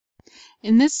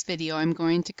In this video, I'm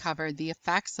going to cover the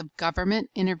effects of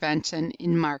government intervention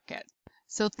in market.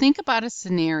 So think about a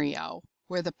scenario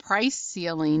where the price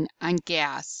ceiling on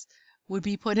gas would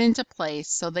be put into place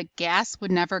so that gas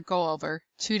would never go over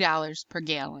 $2 per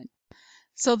gallon.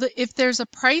 So if there's a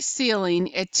price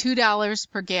ceiling at $2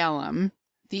 per gallon,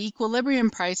 the equilibrium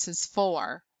price is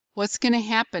 4. What's going to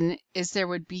happen is there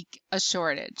would be a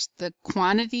shortage. The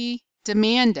quantity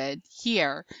demanded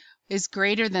here is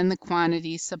greater than the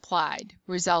quantity supplied,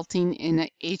 resulting in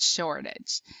a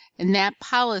shortage. And that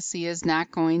policy is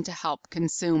not going to help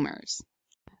consumers.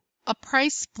 A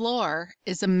price floor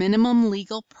is a minimum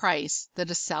legal price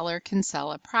that a seller can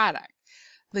sell a product.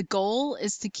 The goal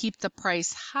is to keep the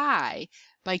price high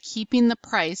by keeping the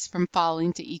price from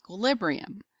falling to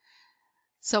equilibrium.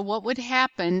 So what would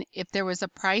happen if there was a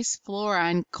price floor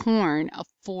on corn of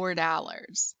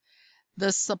 $4?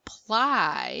 The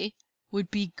supply would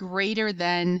be greater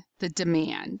than the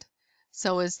demand.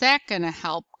 So is that going to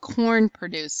help corn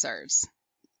producers?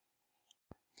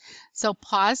 So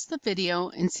pause the video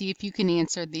and see if you can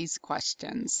answer these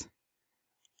questions.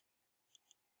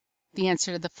 The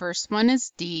answer to the first one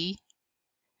is D,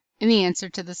 and the answer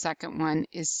to the second one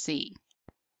is C.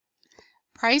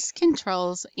 Price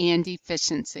controls and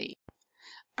efficiency.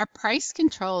 Are price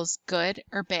controls good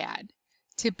or bad?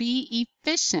 To be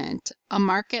efficient, a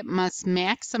market must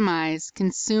maximize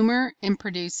consumer and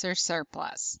producer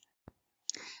surplus.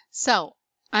 So,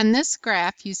 on this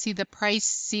graph, you see the price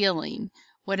ceiling.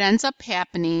 What ends up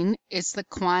happening is the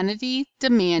quantity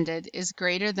demanded is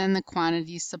greater than the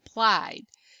quantity supplied.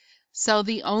 So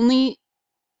the only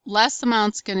less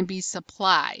amount's going to be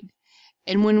supplied.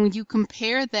 And when you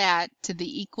compare that to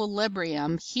the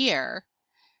equilibrium here,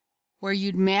 where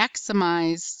you'd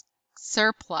maximize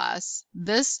surplus,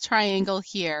 this triangle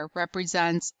here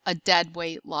represents a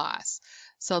deadweight loss.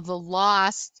 So the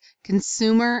lost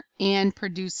consumer and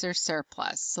producer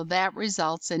surplus. So that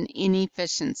results in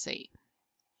inefficiency.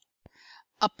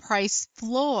 A price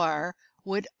floor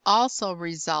would also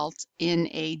result in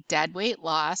a deadweight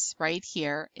loss right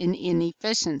here in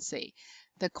inefficiency.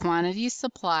 The quantity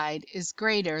supplied is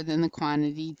greater than the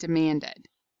quantity demanded.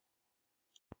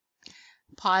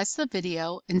 Pause the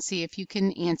video and see if you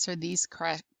can answer these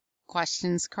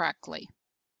questions correctly.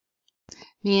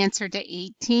 The answer to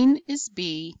 18 is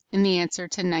B, and the answer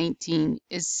to 19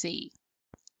 is C.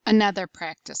 Another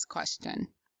practice question.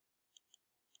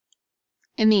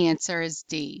 And the answer is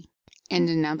D. And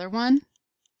another one.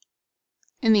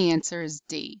 And the answer is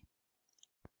D.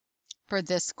 For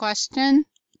this question,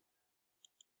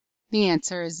 the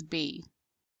answer is B.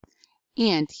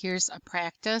 And here's a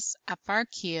practice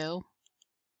FRQ.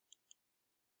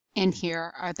 And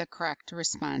here are the correct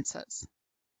responses.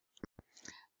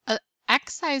 An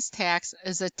excise tax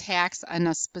is a tax on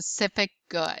a specific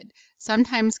good,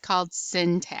 sometimes called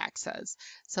sin taxes.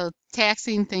 So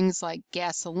taxing things like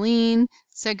gasoline,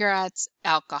 cigarettes,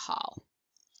 alcohol.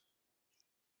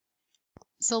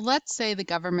 So let's say the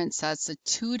government sets a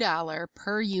 $2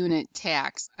 per unit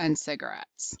tax on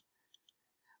cigarettes.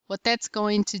 What that's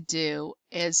going to do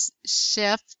is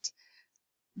shift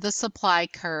the supply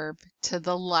curve to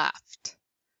the left.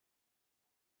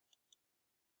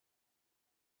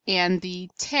 And the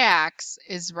tax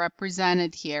is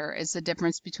represented here as the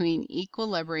difference between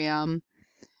equilibrium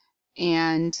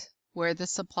and where the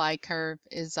supply curve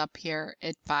is up here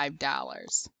at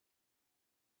 $5.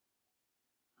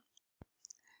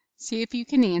 See if you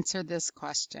can answer this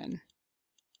question.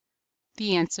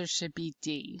 The answer should be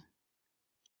D.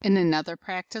 In another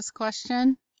practice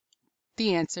question,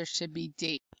 the answer should be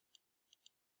D.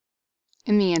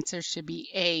 And the answer should be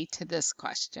A to this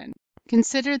question.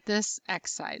 Consider this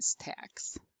excise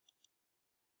tax.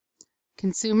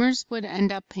 Consumers would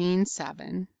end up paying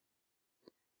 7.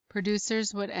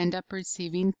 Producers would end up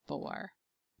receiving 4.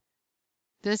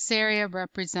 This area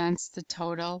represents the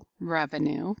total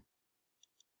revenue.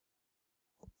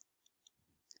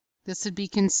 This would be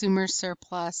consumer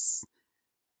surplus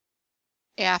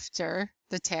after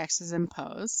the tax is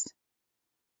imposed.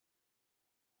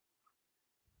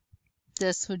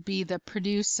 This would be the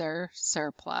producer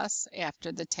surplus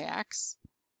after the tax.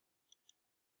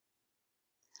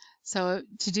 So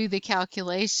to do the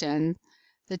calculation,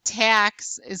 the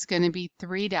tax is going to be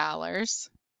 $3.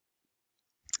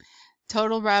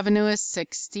 Total revenue is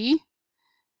 60.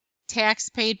 Tax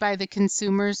paid by the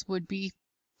consumers would be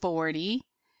 40.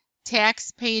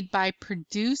 Tax paid by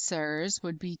producers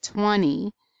would be 20.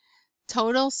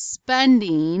 Total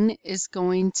spending is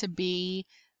going to be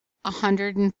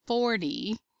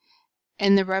 140,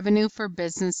 and the revenue for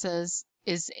businesses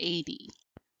is 80.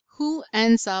 Who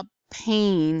ends up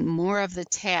paying more of the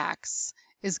tax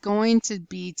is going to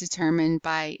be determined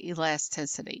by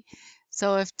elasticity.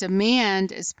 So if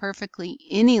demand is perfectly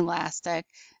inelastic,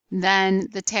 then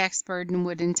the tax burden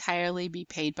would entirely be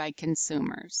paid by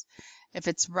consumers. If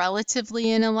it's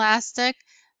relatively inelastic,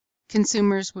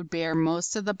 consumers would bear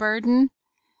most of the burden.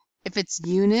 If it's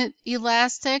unit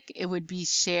elastic, it would be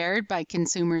shared by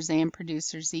consumers and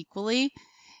producers equally.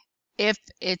 If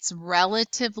it's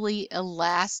relatively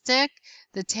elastic,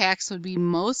 the tax would be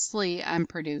mostly on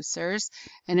producers.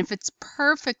 And if it's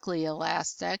perfectly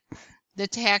elastic, the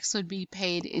tax would be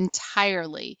paid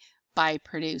entirely by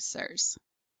producers.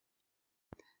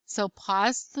 So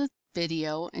pause the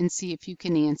video and see if you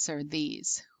can answer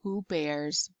these.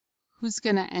 Who's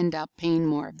going to end up paying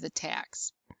more of the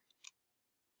tax?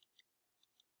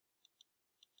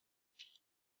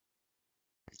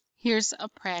 Here's a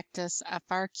practice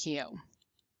FRQ.